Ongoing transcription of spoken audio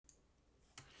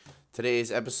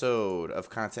Today's episode of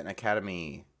Content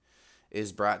Academy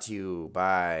is brought to you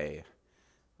by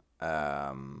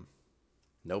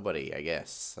nobody, I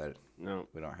guess. No.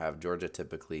 We don't have Georgia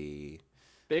typically.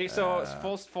 So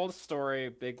it's full story.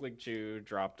 Big League Chew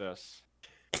dropped us.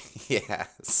 Yeah,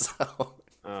 so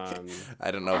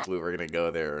I don't know if we were going to go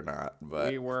there or not,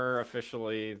 but we were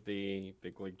officially the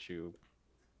Big League Chew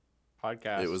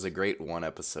podcast. it was a great one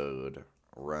episode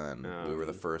run. We were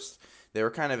the first. They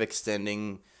were kind of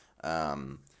extending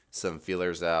some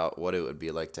feelers out what it would be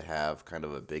like to have kind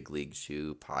of a Big League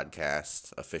Chew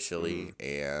podcast officially,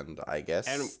 and I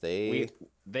guess they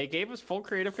gave us full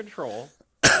creative control.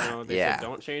 They said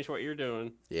don't change what you're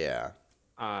doing. Yeah.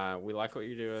 We like what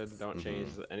you're doing. Don't change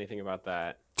anything about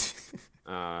that.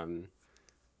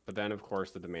 But then of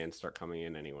course the demands start coming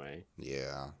in anyway.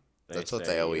 Yeah. That's what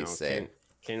they always say.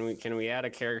 Can we add a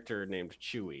character named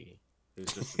Chewy,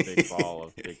 who's just a big ball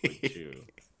of Big League Chew?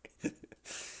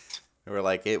 We're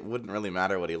like, it wouldn't really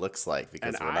matter what he looks like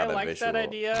because we're not a visual. I like that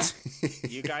idea.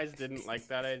 You guys didn't like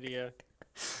that idea.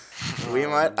 We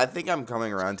might. I think I'm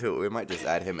coming around to it. We might just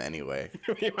add him anyway.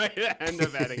 We might end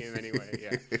up adding him anyway.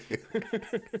 Yeah.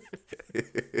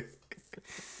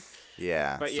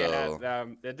 Yeah. But yeah,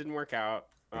 that didn't work out.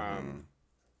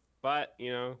 But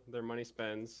their money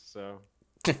spends, so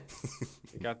we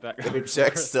got that. The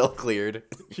check's still cleared.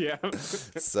 Yeah.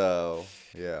 So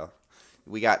yeah,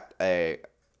 we got a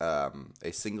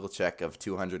single check of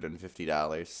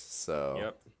 $250. So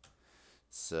yep.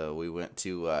 So we went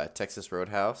to Texas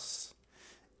Roadhouse,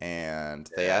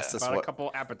 and they asked us a what couple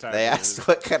appetizers. They asked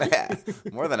what kind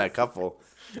of more than a couple.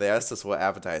 They asked us what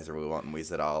appetizer we want, and we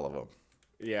said all of them.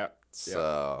 Yeah.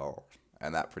 So,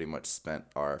 and that pretty much spent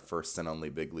our first and only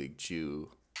Big League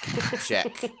Chew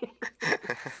check.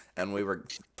 And we were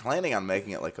planning on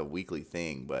making it like a weekly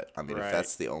thing, but I mean, if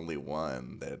that's the only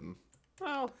one, then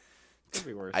could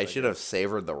be worse. I should have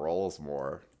savored the rolls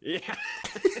more. Yeah.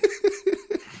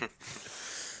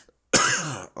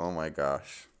 Oh my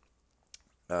gosh.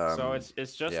 So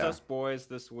it's just us boys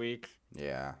this week.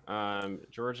 Yeah.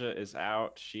 Georgia is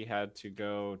out. She had to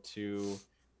go to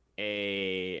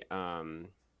a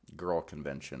girl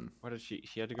convention. What did she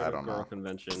had to go to a girl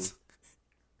convention.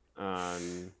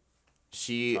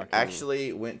 She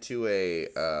actually went to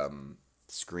a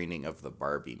screening of the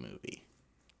Barbie movie.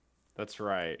 That's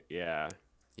right. Yeah.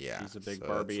 Yeah. She's a big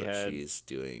Barbie head. She's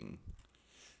doing.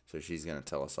 So she's gonna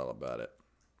tell us all about it.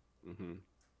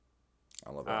 I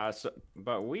love that.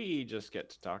 But we just get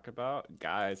to talk about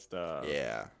guy stuff.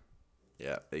 Yeah.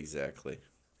 Yeah. Exactly.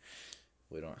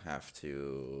 We don't have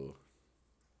to.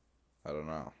 I don't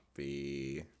know.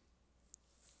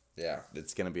 Yeah,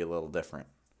 it's gonna be a little different.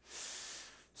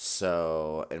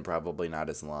 So, and probably not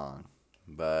as long,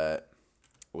 but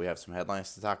we have some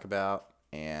headlines to talk about,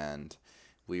 and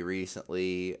we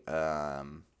recently,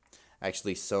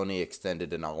 actually Sony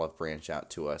extended an olive branch out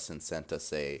to us and sent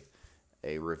us a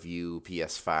review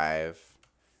PS5,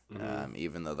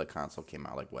 even though the console came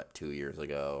out 2 years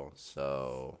ago.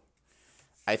 So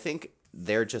I think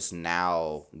they're just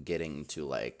now getting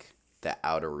to the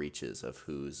outer reaches of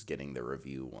who's getting the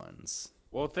review ones.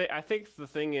 Well, I think the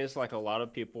thing is, a lot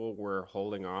of people were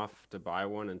holding off to buy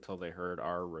one until they heard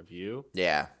our review.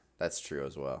 Yeah, that's true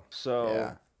as well.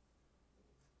 So,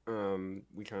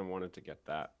 we kind of wanted to get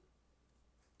that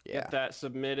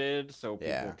submitted so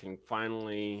people can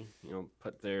finally,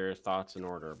 put their thoughts in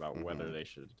order about whether they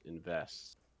should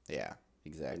invest. Yeah,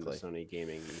 exactly. In the Sony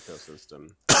gaming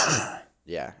ecosystem.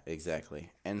 Yeah, exactly.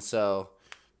 And so,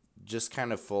 just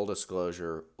kind of full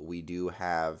disclosure, we do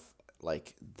have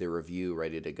the review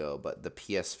ready to go, but the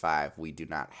PS5 we do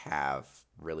not have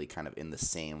really kind of in the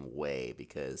same way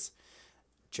because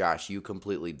Josh, you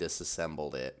completely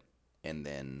disassembled it and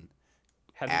then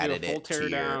added it to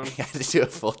your. Had to do a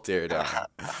full teardown,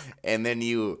 and then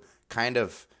you kind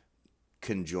of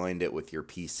conjoined it with your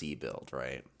PC build,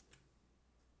 right?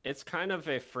 It's kind of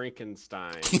a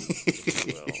Frankenstein, if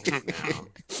you will, now.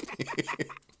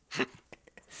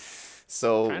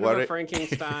 So kind of a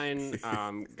Frankenstein,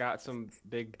 got some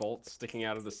big bolts sticking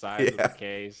out of the sides of the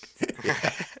case.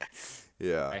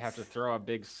 Yeah. I have to throw a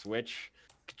big switch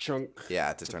chunk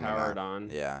to turn power it on.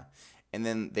 Yeah. And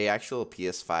then the actual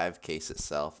PS5 case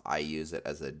itself, I use it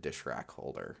as a dish rack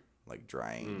holder,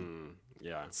 drying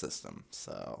system.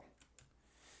 So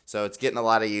it's getting a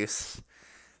lot of use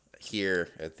here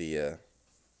at the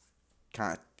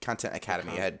Content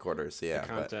Academy headquarters. Yeah, the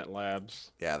content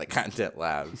labs. Yeah, the content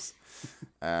labs.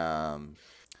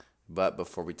 But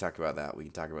before we talk about that, we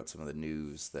can talk about some of the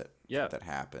news that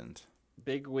happened.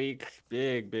 Big week,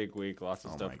 big week. Lots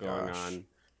of stuff going on.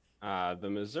 The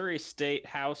Missouri State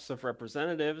House of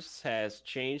Representatives has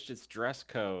changed its dress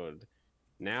code,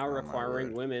 now Oh my requiring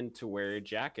word. women to wear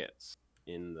jackets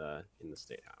in the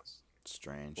state house.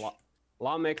 Strange. Law-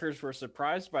 Lawmakers were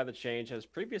surprised by the change, as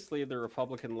previously the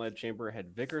Republican-led chamber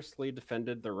had vigorously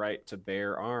defended the right to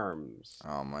bear arms.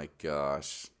 Oh my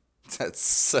gosh. That's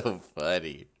so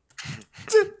funny.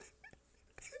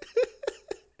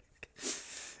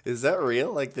 Is that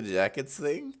real? Like the jackets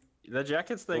thing? The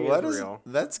jackets thing What is is real.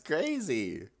 that's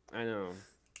crazy. I know.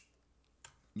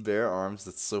 Bare arms,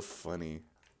 that's so funny.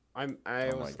 I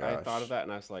Oh my thought gosh. of that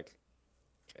and I was like,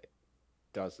 okay,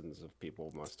 dozens of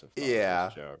people must have thought Yeah,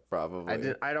 of this joke.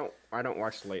 probably. I don't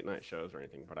watch late night shows or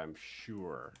anything, but I'm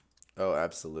sure Oh,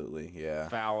 absolutely. Yeah.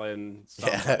 Fallon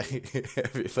Yeah. somebody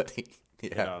Everybody.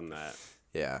 hit Yeah. on that.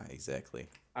 Yeah, exactly.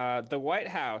 The White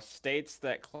House states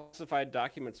that classified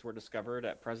documents were discovered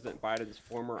at President Biden's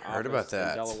former Heard office about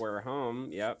that. in Delaware home.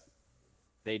 Yep.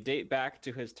 They date back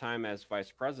to his time as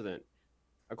vice president.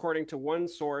 According to one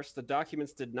source, the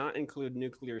documents did not include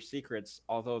nuclear secrets,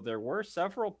 although there were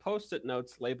several post-it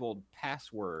notes labeled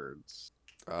passwords.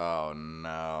 Oh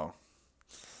no.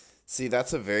 See,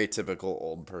 that's a very typical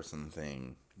old person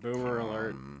thing. Boomer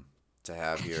alert. To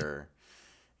have your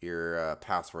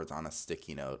passwords on a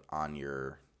sticky note on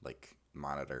your like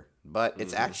monitor, but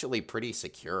it's actually pretty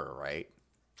secure, right?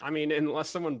 I mean, unless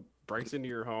someone breaks into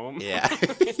your home. Yeah.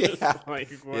 It's Yeah. like,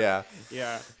 what? Yeah.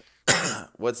 Yeah.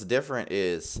 What's different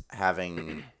is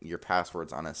having your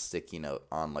passwords on a sticky note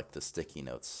on like the sticky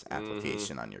notes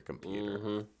application on your computer.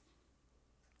 Mhm.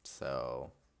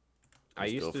 So I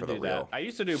just used go to for the do real. that. I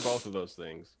used to do both of those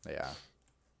things. Yeah.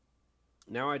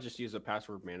 Now I just use a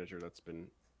password manager that's been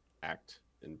hacked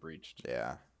and breached.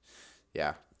 Yeah.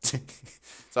 Yeah.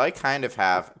 So I kind of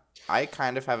have a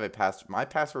my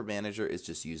password manager is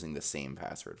just using the same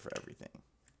password for everything.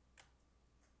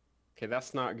 Okay,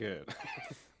 that's not good.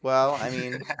 Well, I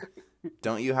mean,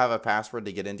 don't you have a password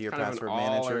to get into your Kind of an password all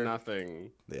manager? or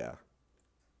nothing. Yeah.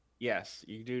 Yes,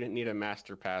 you do need a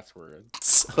master password.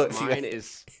 So if Mine you,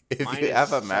 is if mine you is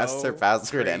have a master so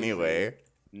password crazy, anyway.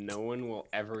 no one will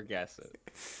ever guess it.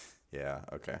 Yeah,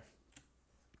 okay.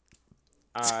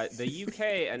 The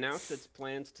UK announced its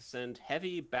plans to send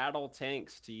heavy battle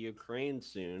tanks to Ukraine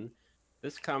soon.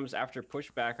 This comes after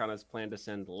pushback on its plan to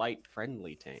send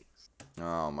light-friendly tanks.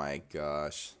 Oh my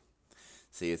gosh.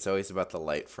 See, it's always about the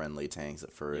light friendly tanks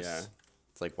at first. Yeah.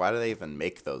 It's like, why do they even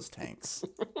make those tanks?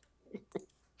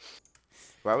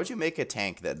 Why would you make a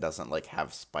tank that doesn't like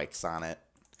have spikes on it?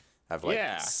 Have like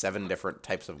Yeah. 7 different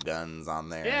types of guns on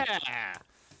there. Yeah.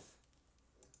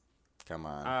 Come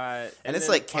on. And it's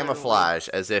then like finally- camouflage,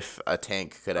 as if a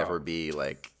tank could Oh. ever be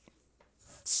like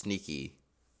sneaky.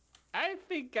 I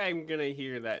think I'm gonna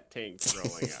hear that tank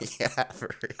rolling up. Yeah, for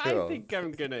I real. think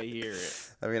I'm gonna hear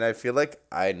it. I mean, I feel like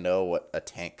I know what a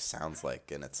tank sounds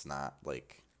like, and it's not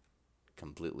like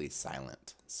completely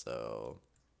silent. So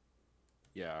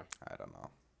Yeah. I don't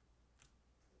know.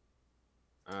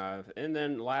 And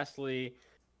then lastly,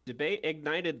 debate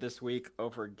ignited this week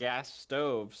over gas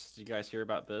stoves. Did you guys hear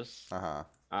about this? Uh-huh.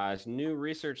 As new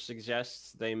research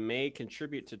suggests they may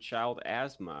contribute to child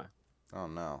asthma. Oh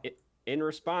no. In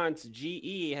response,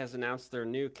 GE has announced their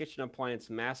new kitchen appliance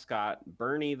mascot,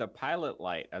 Bernie the Pilot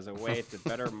Light, as a way to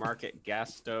better market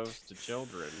gas stoves to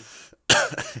children.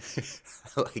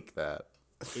 I like that.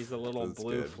 He's a little That's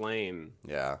blue good. flame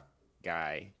Yeah.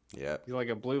 guy. Yep. He's like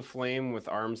a blue flame with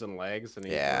arms and legs, and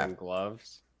he's Yeah. wearing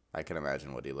gloves. I can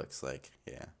imagine what he looks like.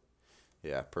 Yeah.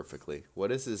 Yeah, perfectly.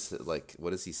 What is his like what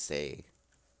does he say?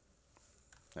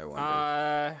 I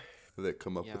wonder. Did they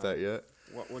come up yeah. with that yet?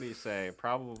 What do you say?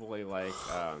 Probably like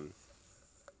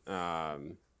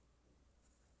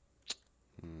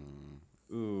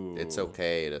ooh. It's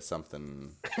okay to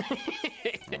something.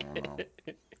 I don't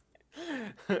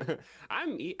know.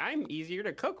 I'm easier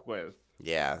to cook with.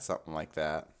 Yeah, something like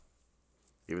that.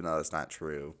 Even though that's not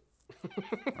true.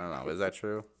 I don't know. Is that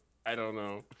true? I don't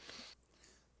know.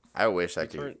 I wish I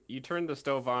could. You turn the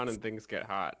stove on and things get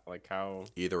hot. Like how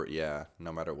Either, yeah,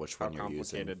 no matter which one you're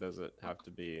using. complicated does it have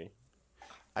to be?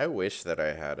 I wish that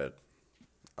I had an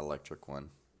electric one.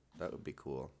 That would be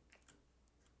cool.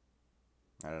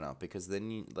 I don't know, because then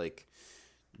you, like,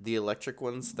 the electric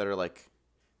ones that are, like,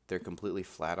 they're completely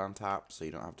flat on top, so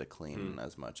you don't have to clean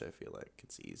as much, I feel like.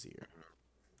 It's easier.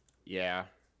 Yeah.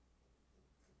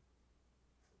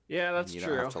 Yeah, that's You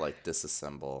true. don't have to, like,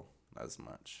 disassemble as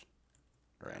much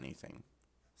or anything.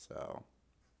 So,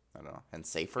 I don't know. And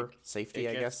safer? Safety, it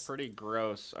I gets guess? pretty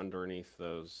gross underneath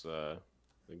those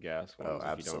the gas ones Oh, if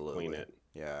absolutely. you don't clean it.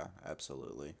 Yeah,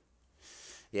 absolutely.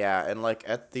 Yeah, and like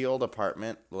at the old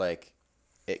apartment, like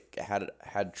it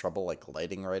had trouble like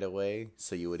lighting right away,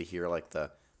 so you would hear like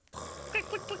the Click,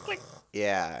 click, click, click.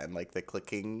 yeah, and like the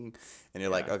clicking, and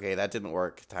you're like, Yeah. okay, that didn't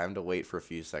work. Time to wait for a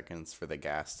few seconds for the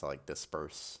gas to like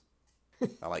disperse.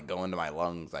 I like go into my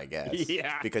lungs, I guess.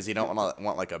 Yeah. Because you don't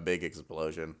want like a big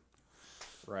explosion.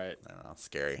 Right. I don't know,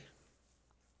 scary.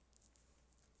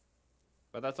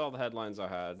 But that's all the headlines I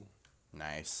had.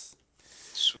 Nice.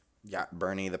 Got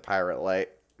Bernie the Pirate Light.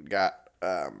 Got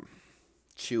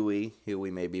Chewy, who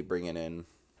we may be bringing in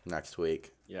next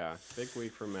week. Yeah, big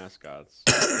week for mascots.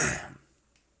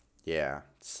 Yeah.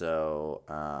 So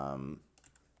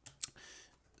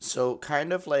so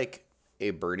kind of like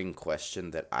a burning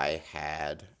question that I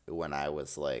had when I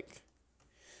was like,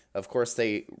 of course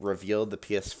they revealed the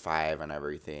PS5 and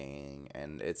everything,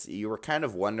 and you were kind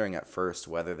of wondering at first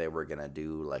whether they were gonna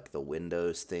do like the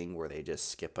Windows thing where they just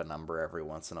skip a number every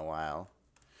once in a while.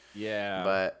 Yeah.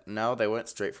 But no, they went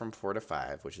straight from 4 to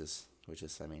 5, which is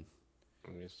I mean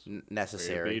Just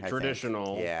necessary. be I think.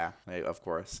 traditional. Yeah, of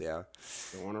course. Yeah.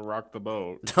 Don't want to rock the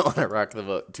boat. Don't want to rock the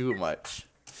boat too much.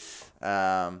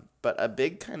 But a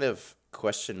big kind of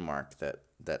question mark that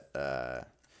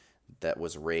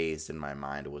was raised in my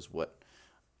mind was what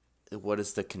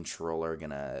is the controller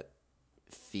gonna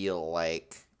feel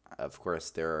like? Of course,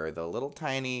 there are the little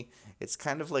tiny. It's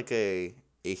kind of like a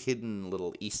hidden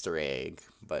little Easter egg,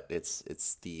 but it's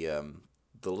the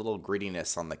little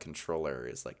grittiness on the controller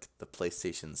is like the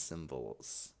PlayStation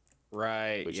symbols.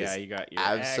 Right. Which yeah, is you got your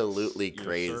absolutely X,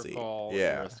 crazy. Your circle,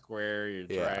 Yeah. your square, your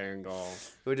Yeah. triangle.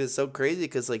 Which is so crazy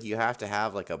because like you have to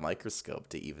have like a microscope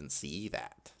to even see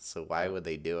that. So why would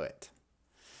they do it?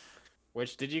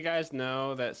 Which did you guys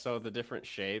know that? So the different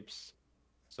shapes,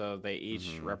 so they each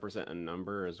Mhm. represent a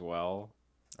number as well.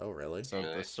 Oh really? So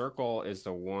the circle is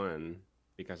the 1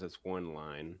 because it's one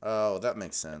line. Oh, that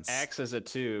makes sense. X is a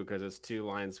 2 because it's 2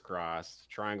 lines crossed.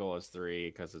 Triangle is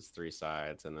 3 because it's 3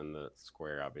 sides, and then the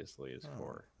square obviously is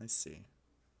 4. I see.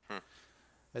 Hmm.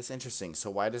 That's interesting.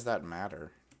 So why does that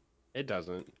matter? It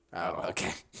doesn't. at Oh, all.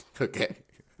 okay. Okay.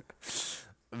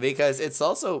 Because it's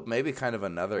also maybe kind of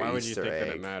another Why would you Easter think that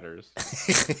egg. it matters?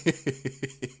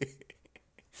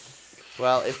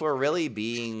 Well, if we're really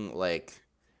being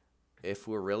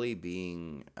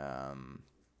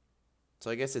so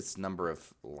I guess it's number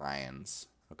of lines.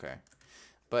 Okay.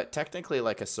 But technically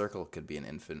like a circle could be an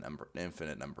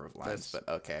infinite number of lines, That's- but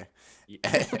okay. Y-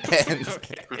 and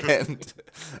Okay. and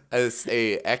as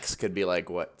a X could be like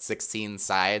what, 16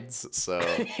 sides, so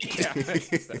Yeah,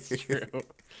 that's true.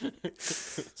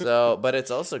 So, but it's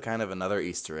also kind of another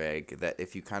Easter egg that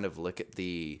if you kind of look at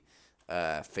the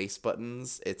face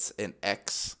buttons, it's an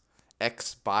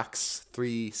Xbox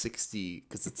 360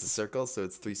 because it's a circle, so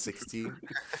it's 360.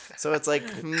 So it's like,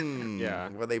 Yeah.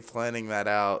 were they planning that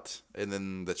out? And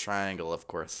then the triangle, of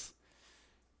course,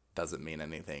 doesn't mean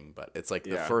anything, but it's like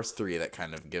the Yeah. first three that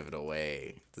kind of give it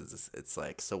away. It's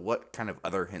like, so what kind of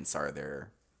other hints are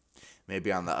there?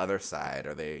 Maybe on the other side,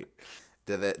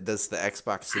 does the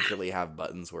Xbox secretly have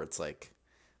buttons where it's like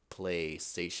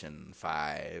PlayStation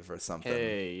 5 or something?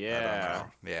 Hey, I yeah. don't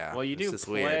know. Yeah. Well, you it's do just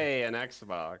play an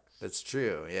Xbox, It's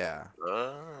true. Yeah.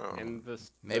 Oh. and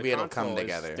Maybe the it'll come console is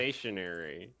together.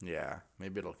 stationary. Yeah.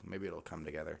 Maybe it'll come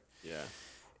together. Yeah.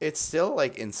 It's still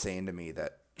like insane to me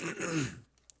that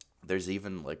there's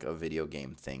even like a video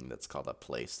game thing that's called a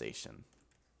PlayStation.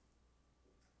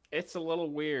 It's a little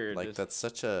weird. Like just- that's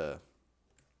such a.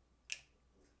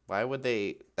 Why would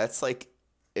they? That's like,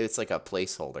 it's like a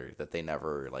placeholder that they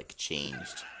never like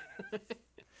changed.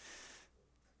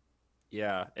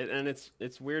 Yeah, and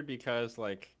it's weird because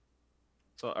like,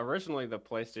 so originally the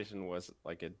PlayStation was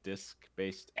like a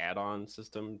disc-based add-on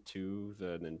system to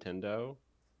the Nintendo.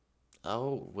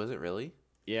 Oh, was it really?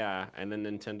 Yeah, and then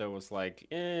Nintendo was like,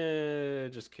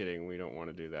 just kidding, we don't want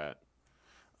to do that.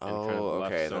 And Oh, kind of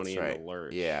left okay, Sony that's in the right.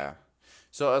 lurch. Yeah.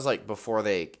 So it was like before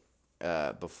they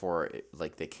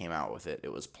came out with it,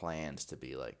 it was planned to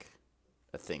be like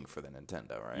a thing for the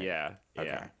Nintendo, right? Yeah, Okay.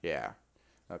 yeah. Yeah.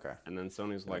 Okay. And then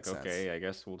Sony's like, Makes sense. okay, I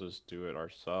guess we'll just do it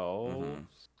ourselves?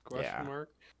 Question Yeah. mark.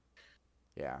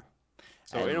 Yeah.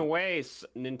 So in a And- way,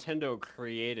 Nintendo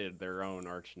created their own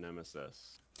arch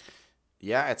nemesis.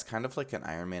 Yeah, it's kind of like an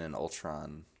Iron Man and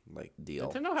Ultron like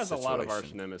deal. Nintendo has a lot of arch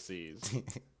situation. nemesis.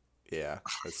 Yeah,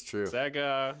 that's true.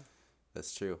 Sega,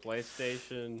 That's true.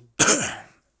 PlayStation.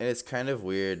 And it's kind of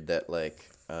weird that like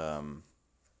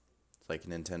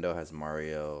Nintendo has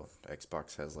Mario,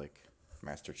 Xbox has like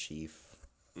Master Chief,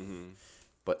 Mm-hmm.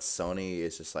 but Sony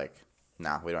is just like,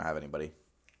 nah, we don't have anybody,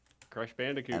 Crash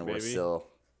Bandicoot, and baby. we're still,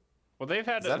 Well, they've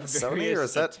had Is that Sony or various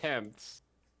is that- attempts.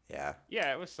 yeah.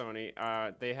 Yeah, it was Sony.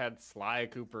 They had Sly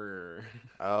Cooper.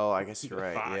 Oh, I guess the you're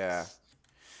right. Fox. Yeah,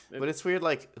 But it's weird,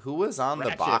 like, who was on the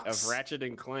Ratchet box? of Ratchet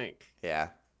and Clank. Yeah.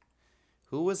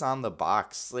 Who was on the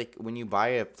box? Like, when you buy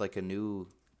a new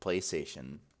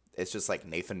PlayStation, it's just like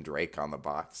Nathan Drake on the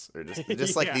box. Or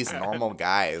just like these Yeah. normal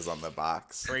guys on the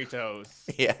box. Kratos.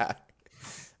 Yeah.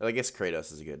 Well, I guess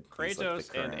Kratos is good. He's, like, the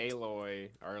Kratos and current. Aloy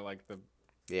are like the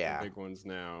Yeah. big ones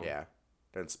now. Yeah.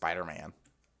 And Spider-Man.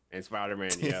 And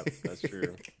Spider-Man, yep, that's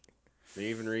true. They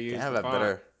even reused Can't have the a font.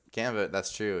 better. Can't have it.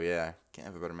 That's true. Yeah. Can't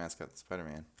have a better mascot than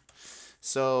Spider-Man.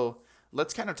 So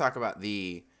let's kind of talk about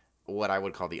what I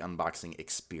would call the unboxing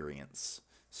experience.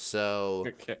 So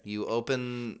Okay. you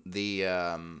open the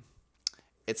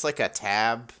it's like a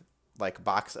tab, like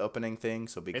box opening thing.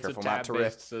 So be It's careful a not to rip.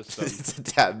 tab-based system. It's a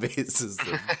tab-based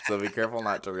system. So be careful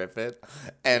not to rip it.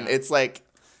 And Yeah. it's like,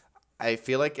 I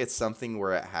feel like it's something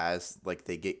where it has, like,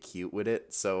 they get cute with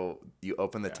it. So you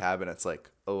open the Yeah. tab and it's like,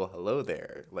 oh, hello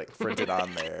there, like printed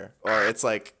on there. Or it's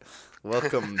like,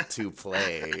 welcome to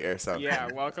play or something. Yeah,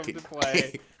 welcome to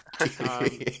play.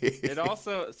 It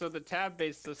also, so the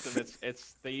tab-based system,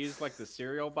 it's they use like the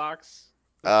cereal box.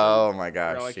 Oh my Where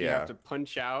gosh, like you yeah. have to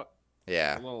punch out a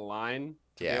Yeah, little line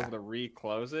to Yeah. be able to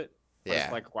reclose it. But yeah.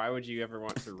 it's like, why would you ever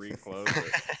want to reclose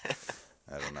it?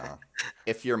 I don't know.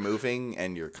 If you're moving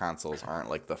and your consoles aren't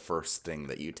like the first thing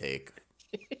that you take.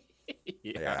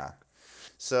 Yeah.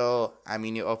 So, I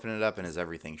mean, you open it up and is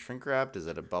everything shrink wrapped? Is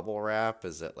it a bubble wrap?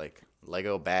 Is it like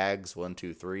Lego bags, 1,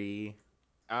 2, 3?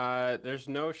 There's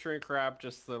no shrink wrap,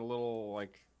 just the little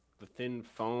like the thin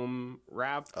foam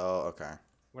wrap, Oh, okay.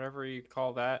 whatever you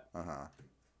call that. Uh-huh.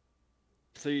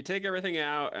 So you take everything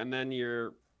out and then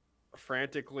you're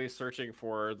frantically searching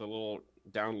for the little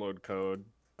download code,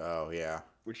 Oh, yeah.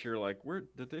 which you're like, where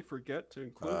did they forget to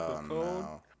include Oh, the code?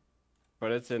 no.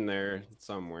 But it's in there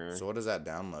somewhere. So what does that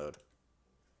download?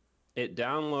 It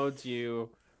downloads you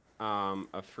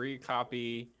a free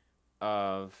copy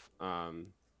of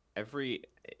every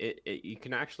you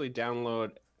can actually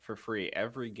download for free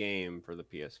every game for the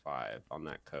PS5 on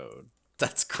that code.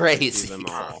 That's Do crazy. them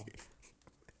all.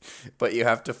 But you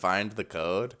have to find the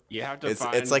code? You have to It's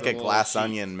find like the a little Glass sheet.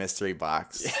 Onion mystery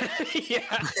box. Yeah.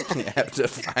 You have to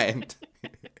find.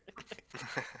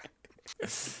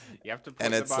 You have to put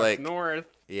And the it's box like- north.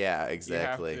 Yeah,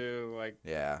 exactly. You have to like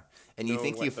Yeah. And you know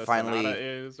think what you the finally Sonata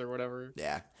is or whatever.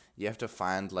 Yeah. You have to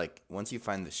find, like, once you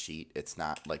find the sheet, it's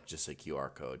not like just a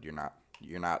QR code. You're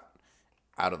not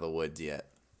out of the woods yet.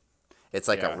 It's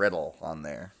like Yeah. a riddle on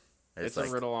there. It's like,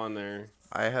 a riddle on there.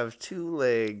 I have 2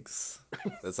 legs.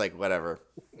 It's like whatever.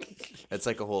 It's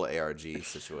like a whole ARG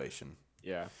situation.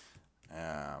 Yeah.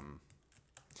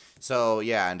 So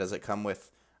yeah, and does it come with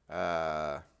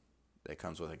it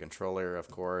comes with a controller, of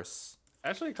course.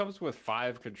 Actually, it comes with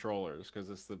 5 controllers because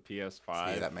it's the PS5.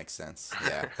 Yeah, that makes sense.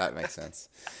 Yeah, that makes sense.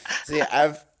 So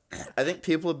yeah, I think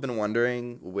people have been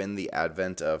wondering when the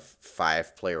advent of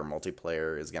 5-player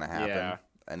multiplayer is gonna happen. Yeah.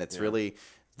 And it's Yeah. really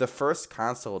the first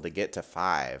console to get to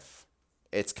 5.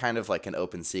 It's kind of like an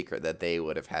open secret that they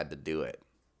would have had to do it.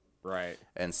 Right.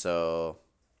 And so,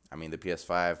 I mean, the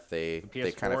PS5 The they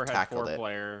PS4 kind of had tackled 4 it.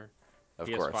 player. Of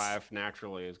PS5 course,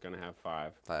 naturally is going to have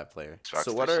 5. 5-player. Xbox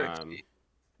So what are 360.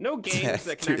 No games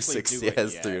that can actually 360 do it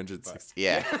has yet, 360. but-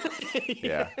 Yeah.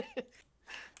 Yeah.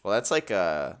 Well, that's like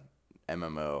a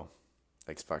MMO,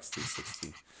 Xbox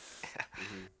 360.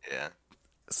 Yeah.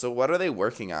 So what are they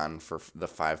working on for the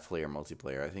 5-player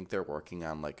multiplayer? I think they're working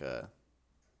on like a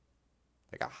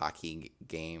hockey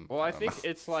game. Well, I don't think know.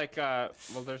 it's like well,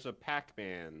 there's a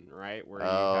Pac-Man, right? Where you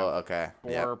Oh, have okay.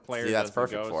 4 Yeah. players See, that's as the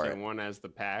perfect ghost for it. and 1 as the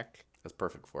pack. That's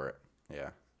perfect for it. Yeah.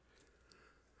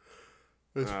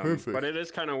 But it is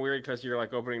kind of weird because you're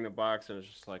like opening the box and it's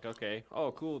just like, okay,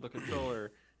 oh, cool, the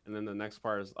controller. And then the next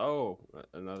part is, oh,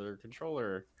 another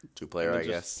controller. 2-player, And I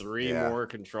then just guess. 3 Yeah. more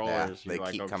controllers. they You're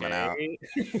like, keep okay. coming out.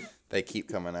 They keep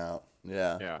coming out.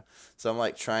 Yeah. Yeah. So I'm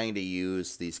like trying to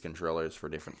use these controllers for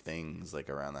different things like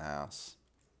around the house.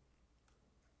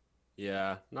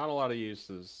 Yeah. Not a lot of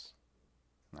uses.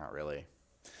 Not really.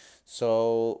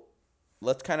 So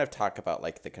let's kind of talk about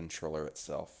like the controller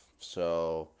itself.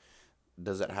 So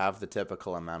does it have the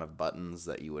typical amount of buttons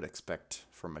that you would expect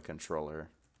from a controller?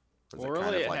 Or is Well, it really,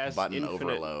 kind of it like has button infinite-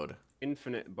 overload?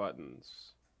 Infinite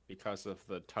buttons because of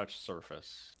the touch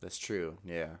surface. That's true.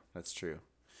 Yeah, that's true.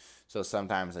 So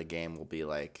sometimes a game will be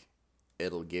like,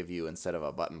 it'll give you, instead of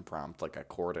a button prompt, like a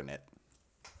coordinate,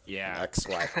 an Yeah.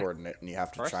 XY coordinate, and you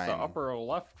have to Press try the and... upper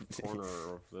left corner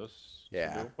of this.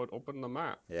 Yeah. To open the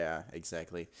map. Yeah,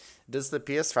 exactly. Does the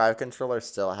PS5 controller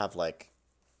still have like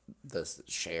the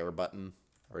share button,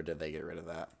 or did they get rid of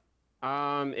that?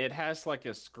 It has like a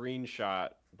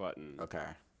screenshot button. Okay.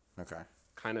 Okay.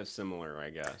 Kind of similar, I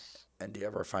guess. And do you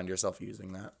ever find yourself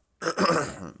using that?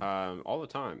 All the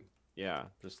time. Yeah,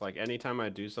 just like anytime I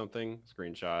do something,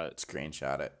 screenshot,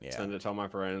 Screenshot it. Yeah. send it to all my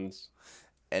friends,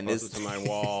 And post it to my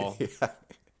wall. Yeah.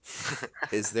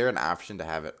 Is there an option to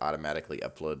have it automatically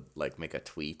upload, like make a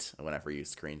tweet whenever you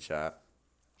screenshot?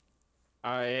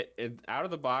 Out of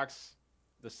the box,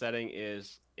 the setting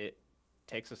is it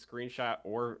takes a screenshot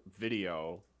or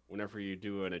video whenever you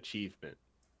do an achievement.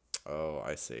 Oh,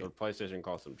 I see. So PlayStation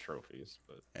calls them trophies,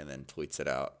 but And then tweets it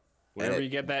out. whenever it- you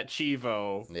get that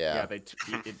Chivo, Yeah. it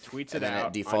tweets And it then out.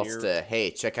 it defaults on your... to,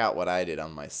 hey, check out what I did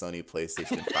on my Sony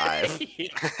PlayStation 5.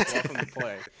 Welcome to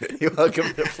play. You're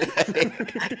welcome to play.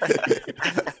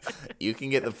 You can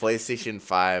get the PlayStation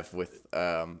 5 with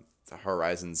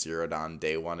Horizon Zero Dawn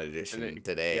Day 1 edition And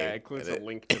today. yeah, it includes And a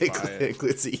link to buy it. It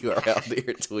includes a URL to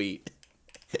your tweet.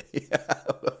 Yeah,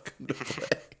 welcome to play.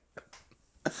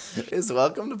 Is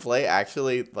welcome to play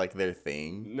actually like their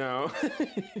thing? No.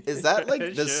 Is that like,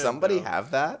 It does should, somebody though.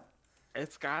 have that?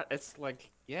 It's like,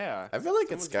 yeah. I feel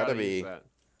like it's Someone's gotta use be that.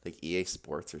 like EA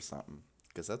Sports or something,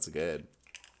 because that's good.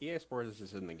 EA Sports is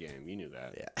just in the game. You knew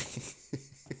that. Yeah.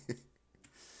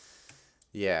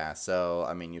 Yeah, so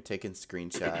I mean, you're taking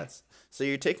screenshots. So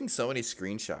you're taking so many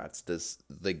screenshots. Does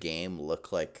the game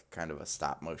look like kind of a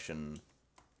stop motion?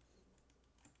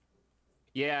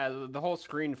 Yeah, the whole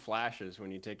screen flashes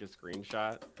when you take a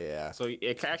screenshot. Yeah, So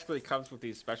it actually comes with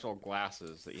these special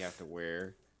glasses that you have to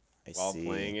wear I while see.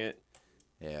 playing it.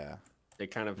 Yeah,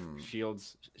 It kind of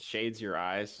shades your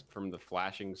eyes from the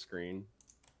flashing screen.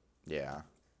 yeah,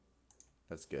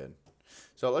 that's good.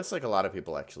 So it looks like a lot of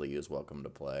people actually use Welcome to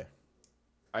Play.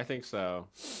 I think so.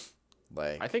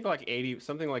 Like, I think like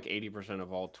 80%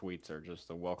 of all tweets are just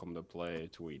the welcome to play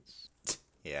tweets.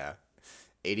 yeah,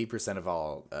 80% of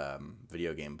all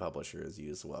video game publishers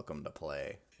use Welcome to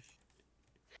Play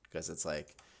because it's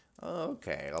like, oh,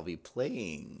 okay, I'll be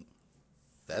playing.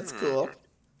 That's cool.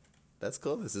 That's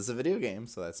cool. This is a video game,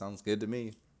 so that sounds good to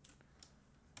me.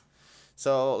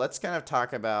 So let's kind of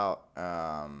talk about.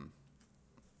 I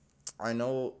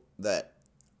know that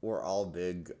we're all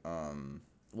big.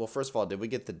 Well, first of all, did we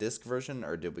get the disc version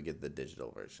or did we get the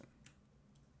digital version?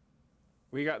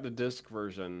 We got the disc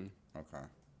version, Okay.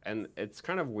 and it's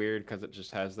kind of weird because it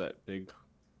just has that big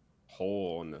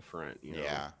hole in the front. You know?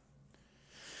 Yeah.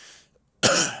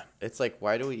 It's like,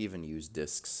 why do we even use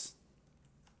discs?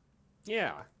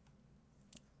 Yeah.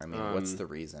 I mean, what's the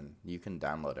reason? You can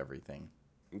download everything.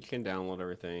 You can download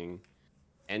everything,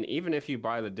 and even if you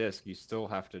buy the disc, you still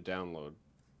have to download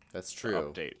That's the true.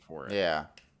 update for it. Yeah,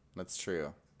 that's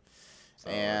true. So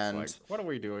And- it's like, what are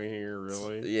we doing here,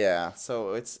 really? Yeah,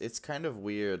 so it's kind of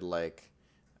weird, like,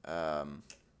 I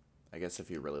guess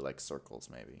if you really like circles,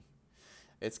 maybe.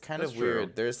 It's kind That's of weird.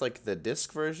 true. There's like the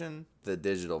disc version, the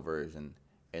digital version,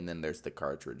 and then there's the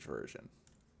cartridge version.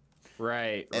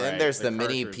 Right. And then there's the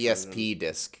mini cartridge PSP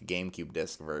disc, GameCube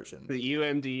disc version. version. The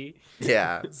UMD.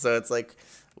 Yeah, so it's like,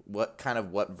 what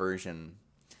version?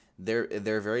 They're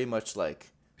very much like,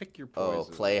 Pick your oh,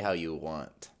 poison. play how you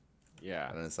want.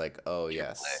 Yeah. And it's like, oh,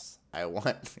 yes, I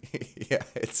want, yeah,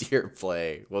 it's your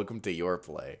play. Welcome to your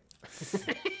play.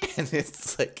 And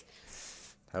it's like,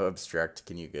 how abstract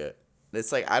can you get?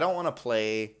 It's like, I don't want to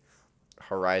play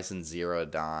Horizon Zero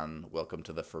Dawn, Welcome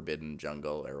to the Forbidden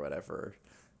Jungle, or whatever,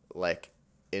 like,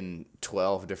 in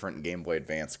 12 different Game Boy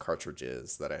Advance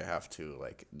cartridges that I have to,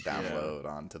 like, download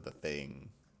onto the thing.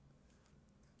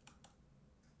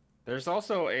 There's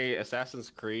also a Assassin's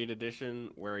Creed edition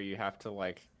where you have to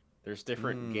like there's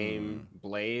different game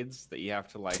blades that you have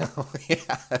to like Oh, yeah,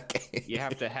 okay. you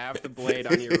have to have the blade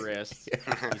on your wrist,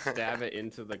 you stab it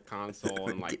into the console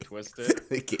and like twist it.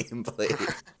 The Game Blade.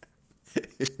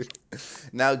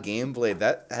 Now Game Blade,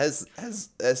 that has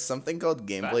something called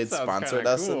Game That Blade sounds sponsored kinda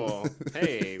us. cool.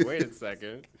 Hey, wait a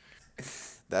second.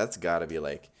 That's gotta be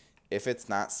like, if it's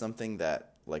not something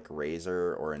that like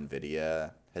Razer or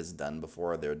Nvidia has done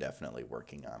before, they're definitely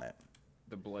working on it.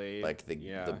 The blade. Like the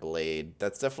yeah. Blade,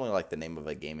 that's definitely like the name of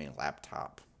a gaming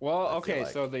laptop. Well, I feel okay,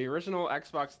 like. so the original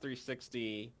Xbox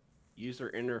 360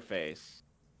 user interface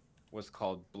was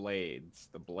called Blades,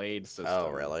 the Blade system. Oh,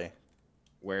 really?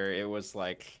 Where it was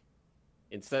like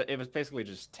it was basically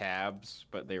just tabs,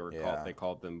 but they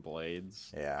called them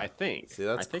blades. Yeah. I think. See,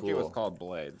 that's I think it was cool. called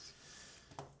Blades.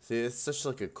 See, it's such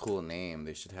like a cool name.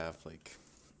 They should have like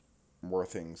more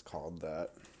things called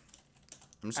that.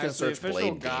 I'm just gonna As the search official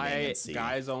Blade Gaming and see.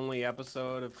 guys only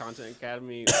episode of Content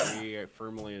Academy, we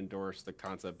firmly endorse the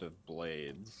concept of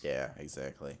blades. Yeah,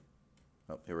 exactly.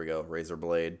 Oh, here we go. Razer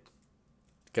Blade.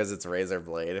 Because it's Razer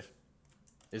Blade.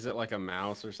 Is it like a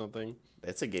mouse or something?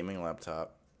 It's a gaming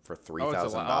laptop for Oh,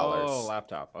 $3,000.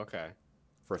 laptop. Okay.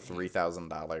 For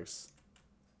 $3,000.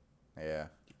 Yeah.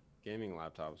 Gaming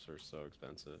laptops are so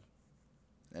expensive.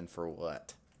 And for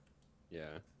what? Yeah.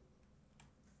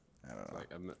 I don't It's know.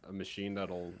 like a machine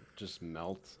that'll just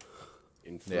melt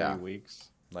in 3 Yeah. weeks.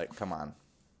 Like, come on.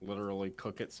 Literally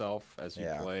cook itself as you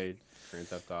Yeah. play Grand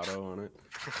Theft Auto on it.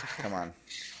 Come on.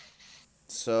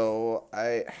 So,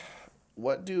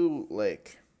 what do,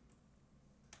 like,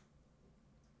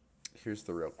 here's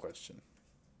the real question.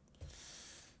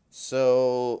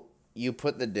 So, you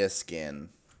put the disc in,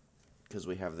 because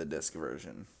we have the disc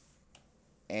version,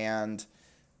 and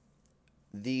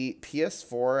the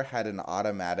PS4 had an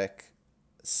automatic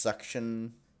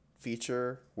suction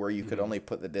feature where you could only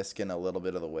put the disc in a little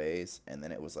bit of the ways, and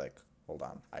then it was like, hold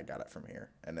on, I got it from here,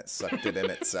 and it sucked it in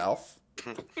itself.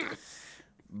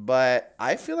 But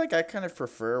I feel like I kind of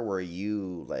prefer where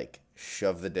you like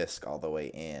shove the disc all the way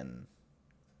in,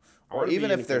 I or wanna be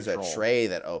even in if there's control. a tray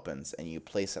that opens and you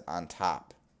place it on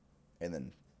top, and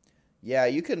then yeah,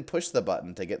 you can push the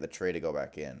button to get the tray to go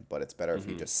back in, but it's better if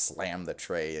you just slam the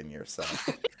tray in yourself.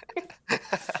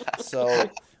 So,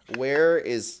 where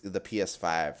is the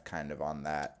PS5 kind of on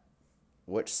that?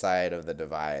 Which side of the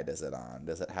divide is it on?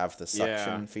 Does it have the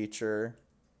suction Yeah. feature?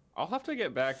 I'll have to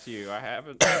get back to you. I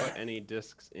haven't put any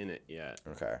discs in it yet.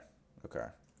 Okay. Okay.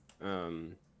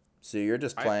 Um, So you're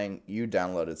just playing, you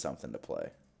downloaded something to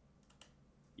play.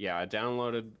 yeah, I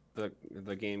downloaded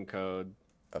the game code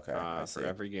Okay, I see. for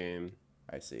every game.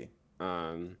 I see.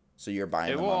 Um, So you're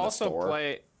buying it them will on the also store?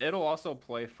 play. It'll also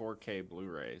play 4K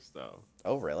Blu-rays though,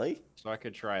 Oh, really? so I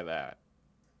could try that.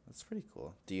 That's pretty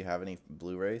cool. Do you have any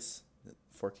Blu-rays?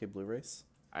 4K Blu-rays?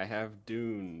 I have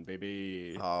Dune,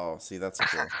 baby. Oh, see, that's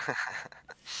cool.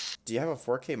 Do you have a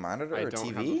 4K monitor I or don't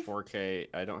TV? have a 4K.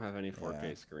 I don't have any 4K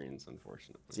Yeah. screens,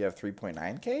 unfortunately. Do you have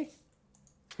 3.9K?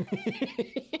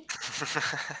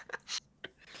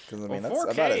 Because, I mean, Well, that's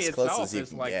 4K about as close itself as you is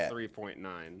can like get.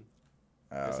 3.9,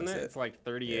 Oh, isn't is it? It's like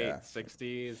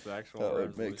 3860 is the actual That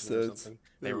would resolution make or sense. something.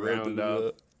 They round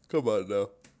up. Come on now.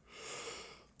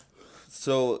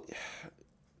 So,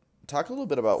 talk a little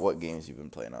bit about what games you've been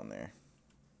playing on there.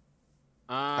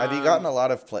 Have you gotten a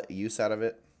lot of use out of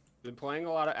it? Been playing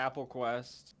a lot of Apple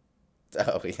Quest.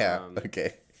 Oh, yeah.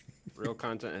 Okay. Real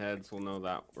content heads will know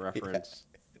that reference.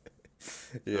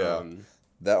 Yeah. Um,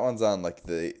 That one's on like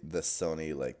the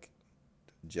Sony like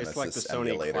Genesis like the Sony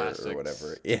emulator Classics. or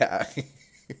whatever. Yeah.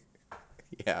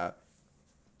 Yeah.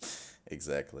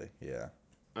 Exactly. Yeah.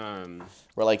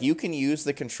 Where like you can use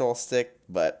the control stick,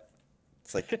 but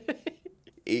it's like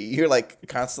you're like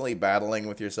constantly battling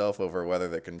with yourself over whether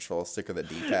the control stick or the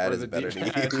D-pad or is the better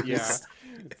D-pad, to use. yeah.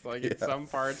 It's like in Yeah. some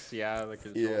parts, the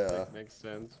control Yeah. stick makes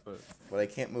sense, but But I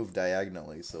can't move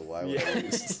diagonally, so why would I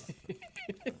use?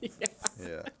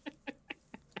 Yeah.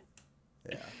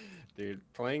 Yeah. dude,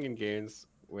 playing in games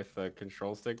with a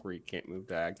control stick where you can't move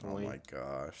Oh diagonally. my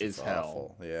gosh, Is it's hell.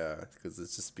 awful. Yeah, because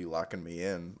it's just be locking me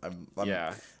in.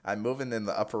 Yeah. I'm moving in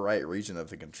the upper right region of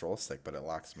the control stick, but it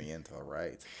locks me in to the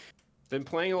right. Been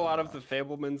playing a lot of the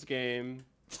Fableman's game.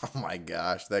 Oh my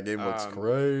gosh, that game looks Um,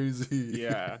 crazy.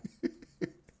 Yeah,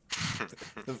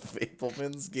 The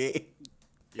Fableman's game.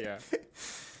 yeah.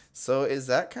 So is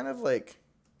that kind of like,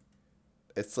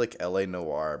 it's like LA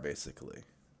Noir basically.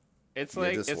 It's You're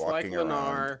like just it's like walking Lennar.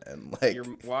 around and like You're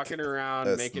walking around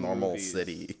this making normal movies.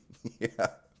 city. Yeah.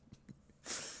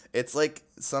 It's like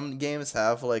some games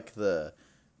have like the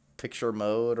picture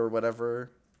mode or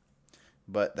whatever,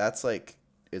 but that's like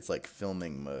it's like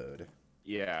filming mode.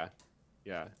 Yeah,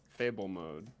 yeah. Fable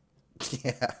mode.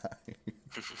 Yeah.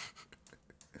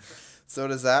 So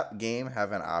does that game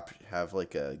have have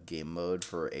like a game mode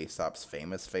for Aesop's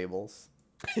Famous Fables?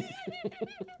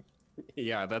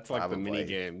 Yeah, that's like the Probably. mini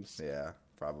games. Yeah,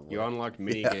 probably. You unlock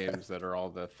mini Yeah. games that are all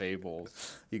the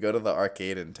fables. You go to the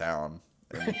arcade in town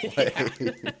and play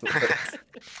like,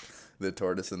 the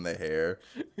Tortoise and the Hare.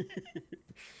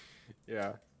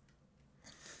 Yeah.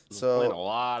 So Playing a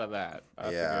lot of that. That's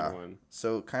a yeah. good one.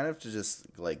 So kind of to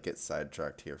just like get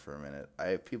sidetracked here for a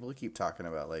minute. People keep talking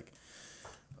about like,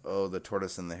 oh, the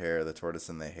tortoise and the hare, the tortoise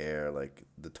and the hare, like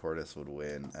the tortoise would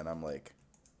win, and I'm like,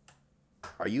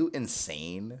 are you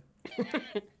insane?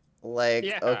 Like,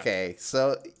 Yeah. okay,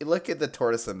 so look at the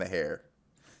tortoise and the hare.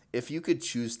 If you could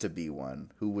choose to be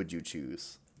one, who would you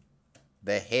choose?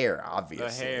 The hare, obviously.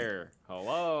 The hair.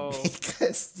 Hello.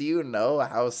 Because do you know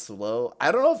how slow?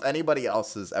 I don't know if anybody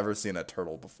else has ever seen a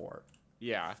turtle before.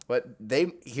 Yeah. But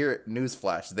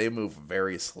newsflash, they move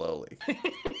very slowly.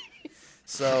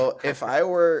 So if I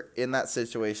were in that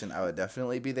situation, I would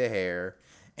definitely be the hare.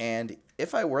 And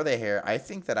if I were the hare, I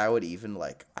think that I would even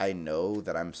I know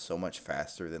that I'm so much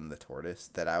faster than the tortoise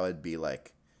that I would be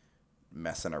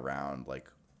messing around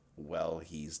while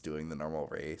he's doing the normal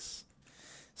race.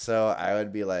 So I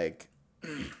would be like,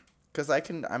 because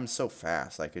I'm so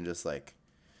fast. I can just like,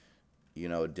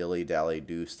 dilly dally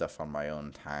do stuff on my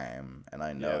own time, and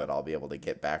I know Yeah. that I'll be able to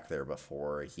get back there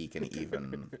before he can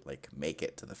even like make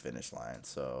it to the finish line.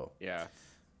 So Yeah.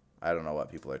 I don't know what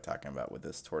people are talking about with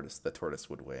this tortoise. The tortoise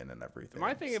would win and everything.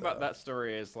 My thing about so, that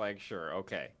story is like, sure,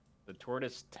 okay, the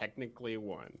tortoise technically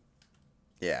won,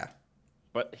 yeah.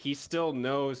 but he still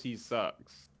knows he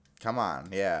sucks. Come on,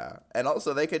 yeah. And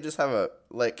also, they could just have a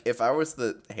like. If I was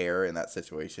the hare in that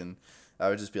situation, I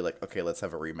would just be like, okay, let's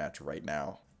have a rematch right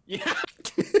now. Yeah.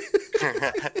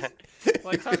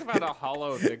 Like, talk about a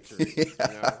hollow victory. You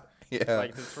know? Yeah,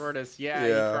 Like the tortoise, yeah,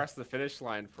 Yeah. he crossed the finish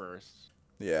line first.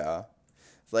 yeah.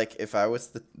 Like if I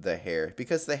was the hare,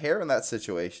 because the hare in that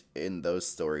situation in those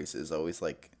stories is always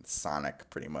like Sonic,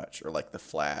 pretty much, or like the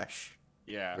Flash,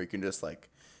 Yeah. where you can just like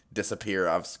disappear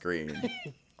off screen.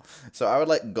 So I would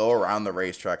like go around the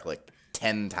racetrack like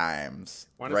 10 times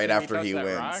Wanna right see me after touch he that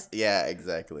wins. rock? Yeah,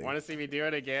 exactly. Want to see me do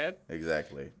it again?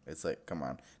 Exactly. It's like, come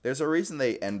on. There's a reason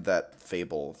they end that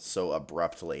fable so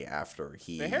abruptly after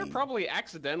he The hare probably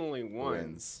accidentally won.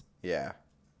 wins. Yeah.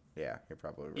 Yeah, you're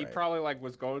probably right. He probably like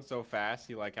was going so fast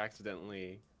he like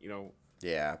accidentally,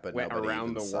 Yeah, but went nobody around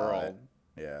even the saw world.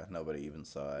 it. Yeah, nobody even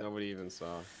saw it. Nobody even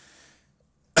saw.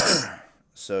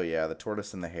 So yeah, the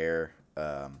tortoise and the hare,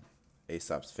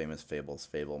 Aesop's famous fables,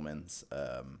 Fableman's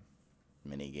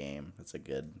mini game. It's a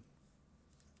good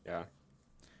Yeah.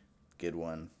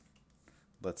 one.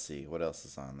 Let's see what else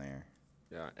is on there.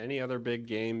 Yeah. Any other big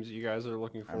games you guys are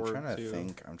looking I'm forward trying to to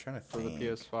think. for the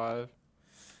PS5?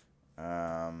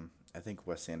 I think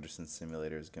Wes Anderson's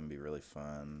Simulator is gonna be really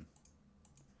fun.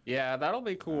 Yeah, that'll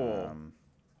be cool.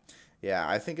 Yeah,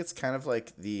 I think it's kind of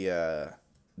like the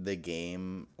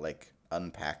game like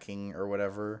unpacking or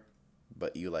whatever,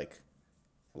 but you like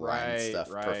line Right, stuff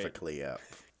right. perfectly up.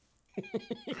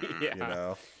 Yeah. You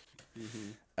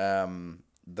know.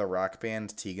 The Rock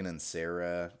Band Tegan and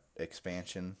Sarah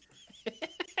expansion.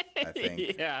 I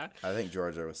think. Yeah. I think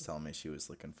Georgia was telling me she was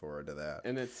looking forward to that.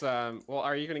 And it's well,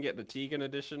 are you gonna get the Tegan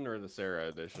edition or the Sarah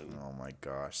edition? Oh my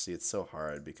gosh. See, it's so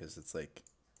hard because it's like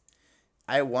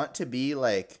I want to be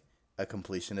like a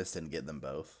completionist and get them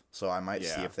both. So I might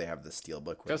see Yeah. if they have the steelbook.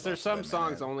 with Because there's both of some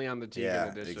them in songs it, only on the Tegan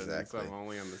Yeah, edition exactly. and some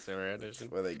only on the Sarah edition.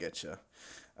 where they get you.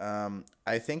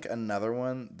 I think another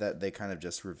one that they kind of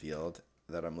just revealed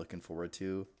that I'm looking forward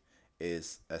to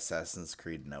is Assassin's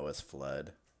Creed Noah's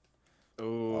Flood.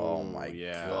 Ooh, Oh my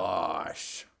yeah.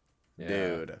 gosh. Yeah.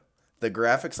 Dude. The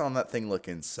graphics on that thing look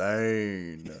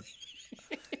insane.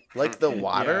 Like the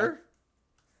water.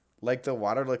 Like the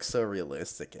water looks so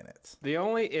realistic in it. The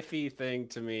only iffy thing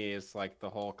to me is like the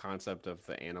whole concept of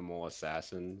the animal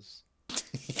assassins.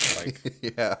 Like-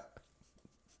 yeah.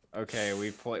 Okay,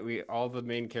 we all the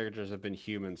main characters have been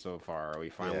human so far. We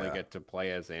finally Yeah. get to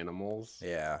play as animals.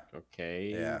 Yeah. Okay.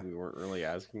 Yeah. We weren't really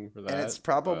asking for that. And it's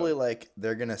probably like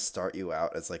they're gonna start you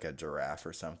out as like a giraffe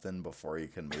or something before you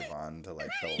can move on to like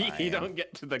the lion. you don't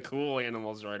get to the cool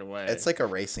animals right away. It's like a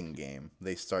racing game.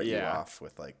 They start you Yeah. off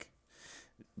with like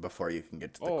before you can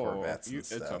get to the Corvettes and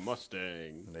stuff. it's a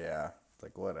Mustang. Yeah, it's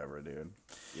like whatever, dude.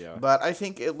 Yeah. But I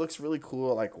think it looks really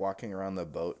cool, like walking around the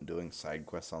boat and doing side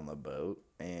quests on the boat,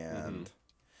 and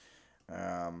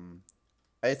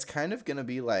it's kind of gonna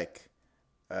be like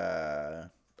a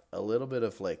little bit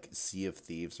of like Sea of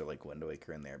Thieves or like Wind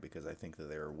Waker in there, because I think that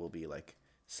there will be like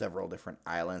several different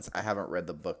islands. I haven't read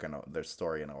the book and their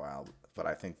story in a while, but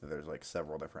I think that there's like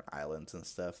several different islands and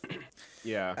stuff.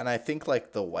 Yeah. And I think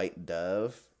like the white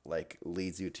dove like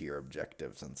leads you to your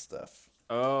objectives and stuff.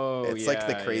 Oh, It's like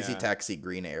the yeah, crazy yeah. taxi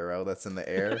green arrow that's in the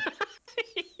air.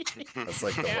 That's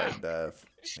like the Yeah. white dove.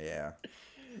 Yeah.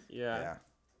 Yeah.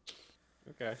 Yeah.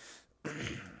 Okay.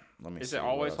 Let me Is see it what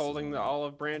always else is holding on the there.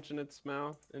 olive branch in its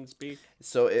mouth and speak?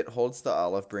 So it holds the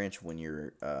olive branch when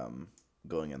you're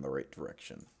going in the right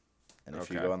direction. And if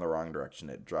you Okay. go in the wrong direction,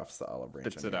 it drops the olive branch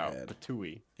Spits on it your out. head.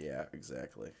 Patooey. Yeah,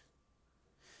 exactly.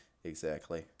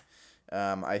 Exactly.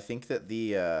 I think that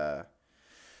the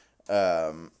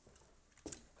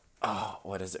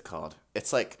what is it called?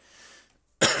 It's like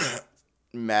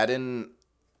Madden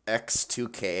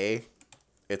X2K.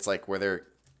 It's like where they're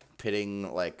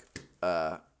pitting like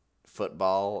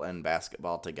football and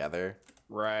basketball together.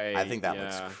 Right. I think that yeah.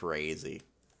 looks crazy.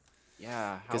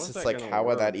 Yeah. How Because is it's that like, gonna how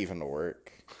would that work? even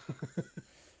work?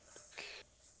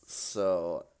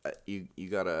 So you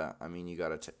gotta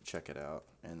check it out,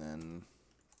 and then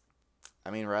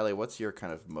Riley, what's your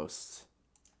kind of most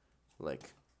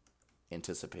like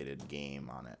anticipated game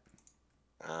on it?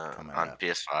 Coming On up.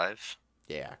 PS5.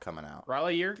 Yeah, coming out.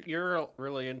 Riley, you're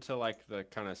really into like the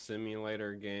kind of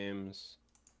simulator games.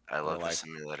 I Or love the like-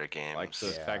 simulator games. like the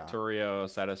Yeah. Factorio,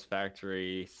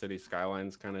 Satisfactory, City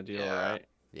Skylines kind of deal, Yeah. right?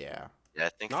 Yeah. Yeah, I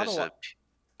think Not a there's lot-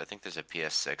 I think there's a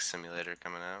PS6 simulator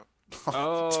coming out.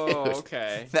 Oh, dude,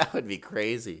 okay. That would be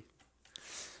crazy.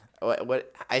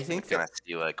 What I think Kind that of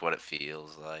see like what it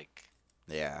feels like.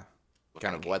 yeah, What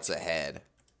kind of what's ahead.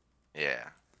 Yeah.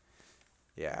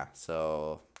 Yeah.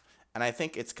 So, and I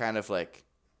think it's kind of like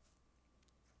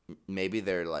maybe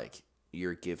they're like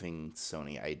you're giving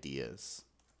Sony ideas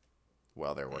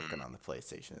while they're working on the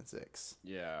PlayStation 6.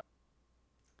 Yeah.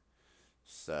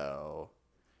 So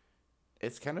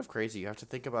it's kind of crazy. You have to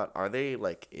think about, are they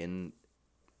like in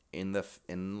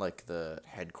like the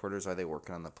headquarters, are they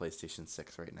working on the PlayStation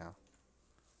 6 right now?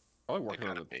 Probably working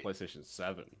on gotta the be. PlayStation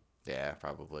 7. Yeah,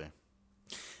 probably.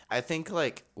 I think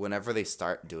like whenever they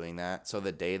start doing that, so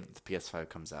the day that the PS5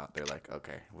 comes out, they're like,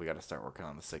 okay, we got to start working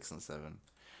on the 6 and 7.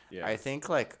 Yeah. I think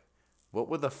like what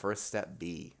would the first step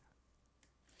be?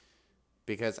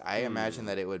 Because I imagine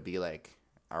that it would be like,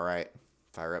 all right,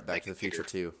 fire up Back Make to a the Future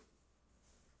computer. 2.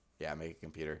 Yeah, make a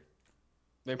computer.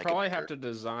 They Make it probably have better. to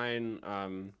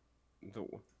design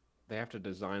they have to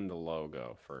design the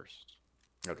logo first.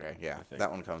 Okay, yeah, I think.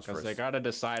 that one comes Because first. they got to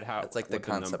decide how It's like the what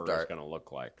concept number is art. going to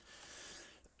look like.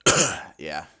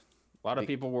 Yeah, A lot of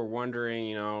people were wondering,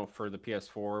 you know, for the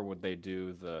PS4, would they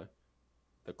do the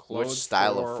closed which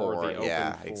style four of or 4? the open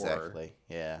Yeah, 4? exactly.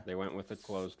 Yeah, They went with the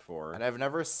closed 4. and I've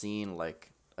never seen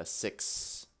like a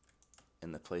 6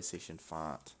 in the PlayStation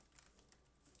font.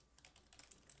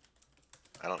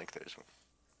 I don't think there's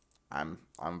one.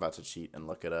 I'm about to cheat and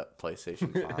look it up,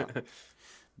 PlayStation font.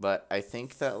 But I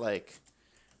think that like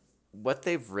what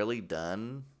they've really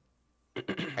done,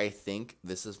 I think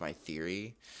this is my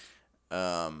theory.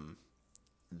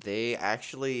 They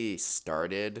actually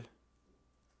started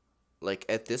like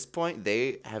at this point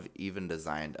they have even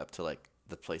designed up to like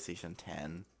the PlayStation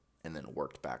 10 and then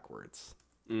worked backwards.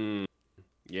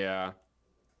 Yeah.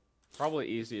 Probably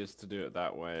easiest to do it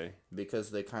that way.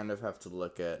 Because they kind of have to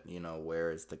look at, you know,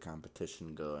 where is the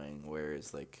competition going? Where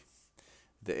is like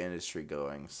the industry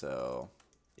going? So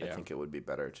I Yeah. think it would be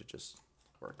better to just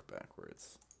work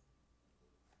backwards.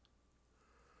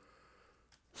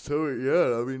 So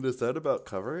yeah, I mean, does that about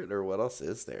cover it, or what else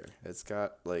is there? It's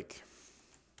got like,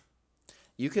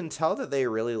 you can tell that they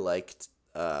really liked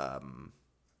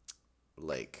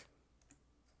like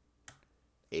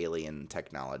alien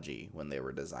technology when they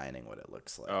were designing what it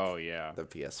looks like. Oh, yeah. The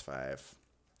PS5.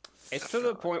 It's to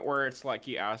the point where it's like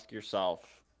you ask yourself,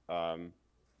 are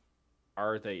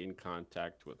they in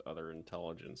contact with other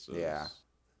intelligences? Yeah.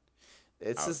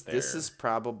 It's out just, this there. is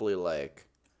probably like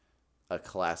a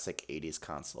classic 80s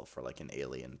console for like an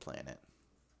alien planet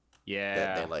Yeah.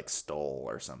 that they like stole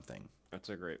or something. That's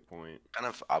a great point. Kind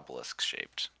of obelisk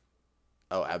shaped.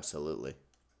 Oh, absolutely.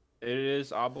 It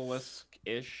is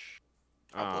obelisk-ish.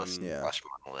 Obelisk yeah. slash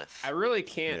monolith. I really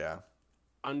can't Yeah.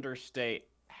 understate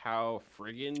how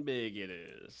friggin' big it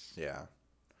is. Yeah.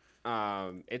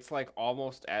 It's like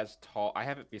almost as tall. I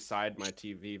have it beside my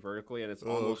TV vertically, and it's Oh,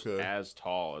 almost okay. as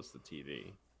tall as the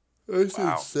TV. That's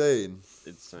Wow. insane.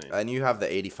 Insane. And you have the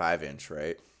 85-inch,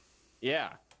 right?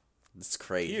 Yeah, It's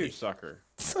crazy. huge sucker.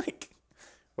 It's like,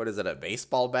 what is it, a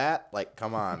baseball bat? Like,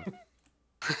 come on.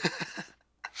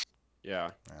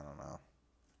 Yeah, I don't know.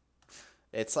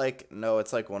 It's like, no,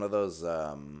 it's like one of those,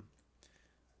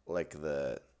 like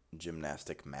the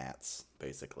gymnastic mats,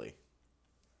 basically,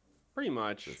 pretty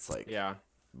much. It's like- yeah,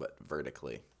 but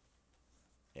vertically.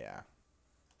 Yeah.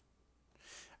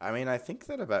 I mean, I think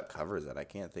that about covers it. I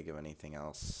can't think of anything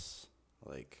else.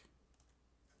 Like,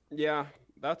 yeah.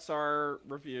 That's our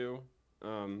review.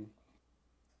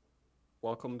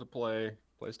 Welcome to play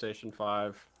PlayStation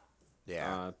 5.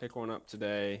 yeah. Pick one up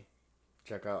today.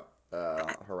 Check out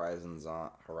Horizon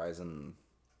Zero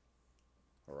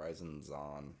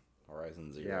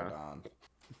Yeah. Dawn.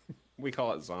 We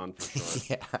call it Zon for short.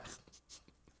 Yeah.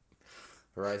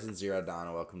 Horizon Zero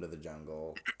Dawn. Welcome to the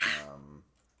jungle.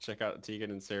 Check out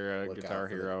Tegan and Sarah Look Guitar out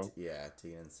for Hero. yeah,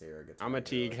 Tegan and Sarah Guitar I'm a Hero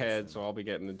Teague head, edition. so I'll be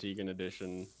getting the Tegan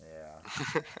edition.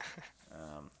 Yeah.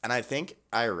 And I think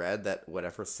I read that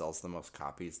whatever sells the most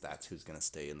copies, that's who's gonna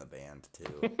stay in the band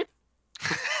too.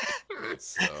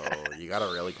 So you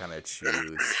gotta really kind of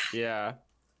choose Yeah,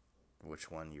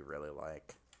 which one you really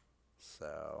like.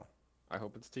 So I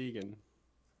hope it's Tegan.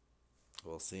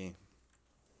 we'll see.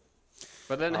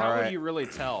 But then All how right. would you really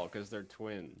tell? Because they're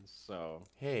twins, so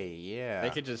Hey, yeah. they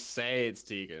could just say it's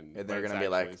Tegan. And but they're it's gonna be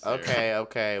like, actually Sarah.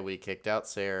 okay, we kicked out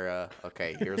Sarah.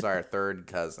 Okay, here's our third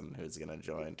cousin who's gonna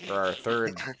join, or our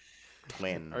third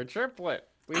twin. Or triplet.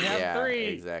 We have yeah, 3.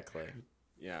 exactly.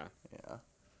 Yeah. Yeah.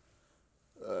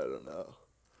 I don't know.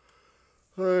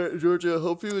 All right, Georgia.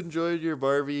 Hope you enjoyed your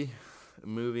Barbie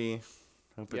movie.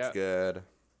 Hope it's Yep. good.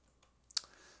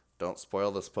 Don't spoil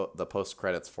this the post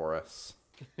credits for us.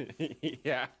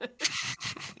 Yeah.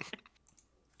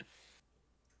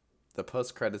 The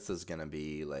post credits is gonna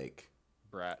be like,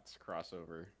 Bratz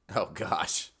crossover. oh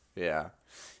gosh, yeah.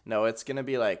 No, it's gonna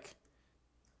be like.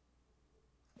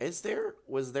 Was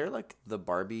there like the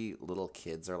Barbie little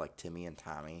kids are like Timmy and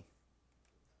Tommy?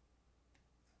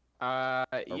 Yeah,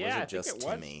 was it I just think it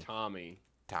was Timmy? Tommy.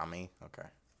 Tommy, okay.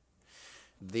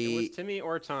 It was The Timmy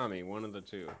or Tommy, one of the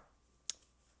two.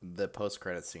 the post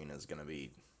credit scene is gonna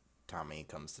be Tommy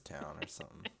comes to town or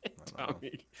something. I don't know.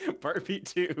 Tommy, Barbie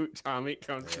 2, Tommy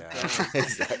comes to Yeah, town.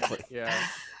 exactly. Yeah,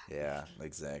 Yeah,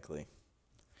 exactly.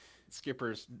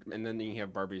 Skipper's, and then you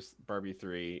have Barbie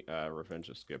 3, Revenge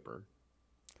of Skipper.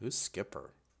 Who's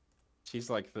Skipper? She's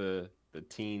like the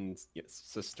teen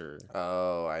sister.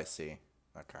 Oh, I see.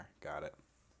 Okay, got it.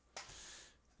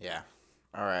 Yeah.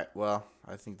 All right. Well,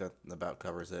 I think that about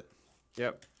covers it.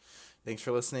 Yep. Thanks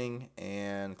for listening,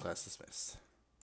 and class dismissed.